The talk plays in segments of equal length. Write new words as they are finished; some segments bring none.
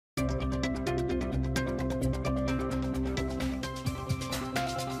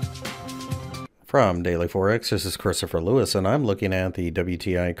From Daily Forex, this is Christopher Lewis, and I'm looking at the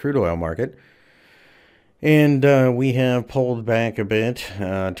WTI crude oil market. And we have pulled back a bit,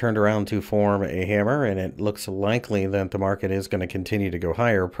 turned around to form a hammer, and it looks likely that the market is going to continue to go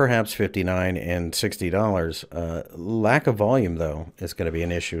higher, perhaps $59 and $60. Lack of volume, though, is going to be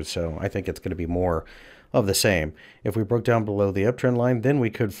an issue, so I think it's going to be more of the same. If we broke down below the uptrend line, then we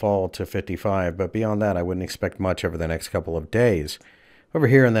could fall to 55, but beyond that, I wouldn't expect much over the next couple of days. Over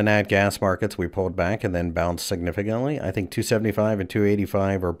here in the nat gas markets, we pulled back and then bounced significantly. I think 275 and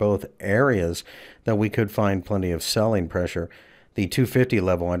 285 are both areas that we could find plenty of selling pressure. The 250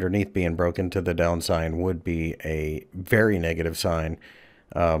 level underneath being broken to the downside would be a very negative sign.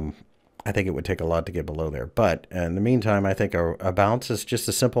 I think it would take a lot to get below there. But in the meantime, I think a bounce is just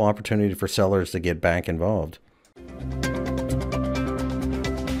a simple opportunity for sellers to get back involved.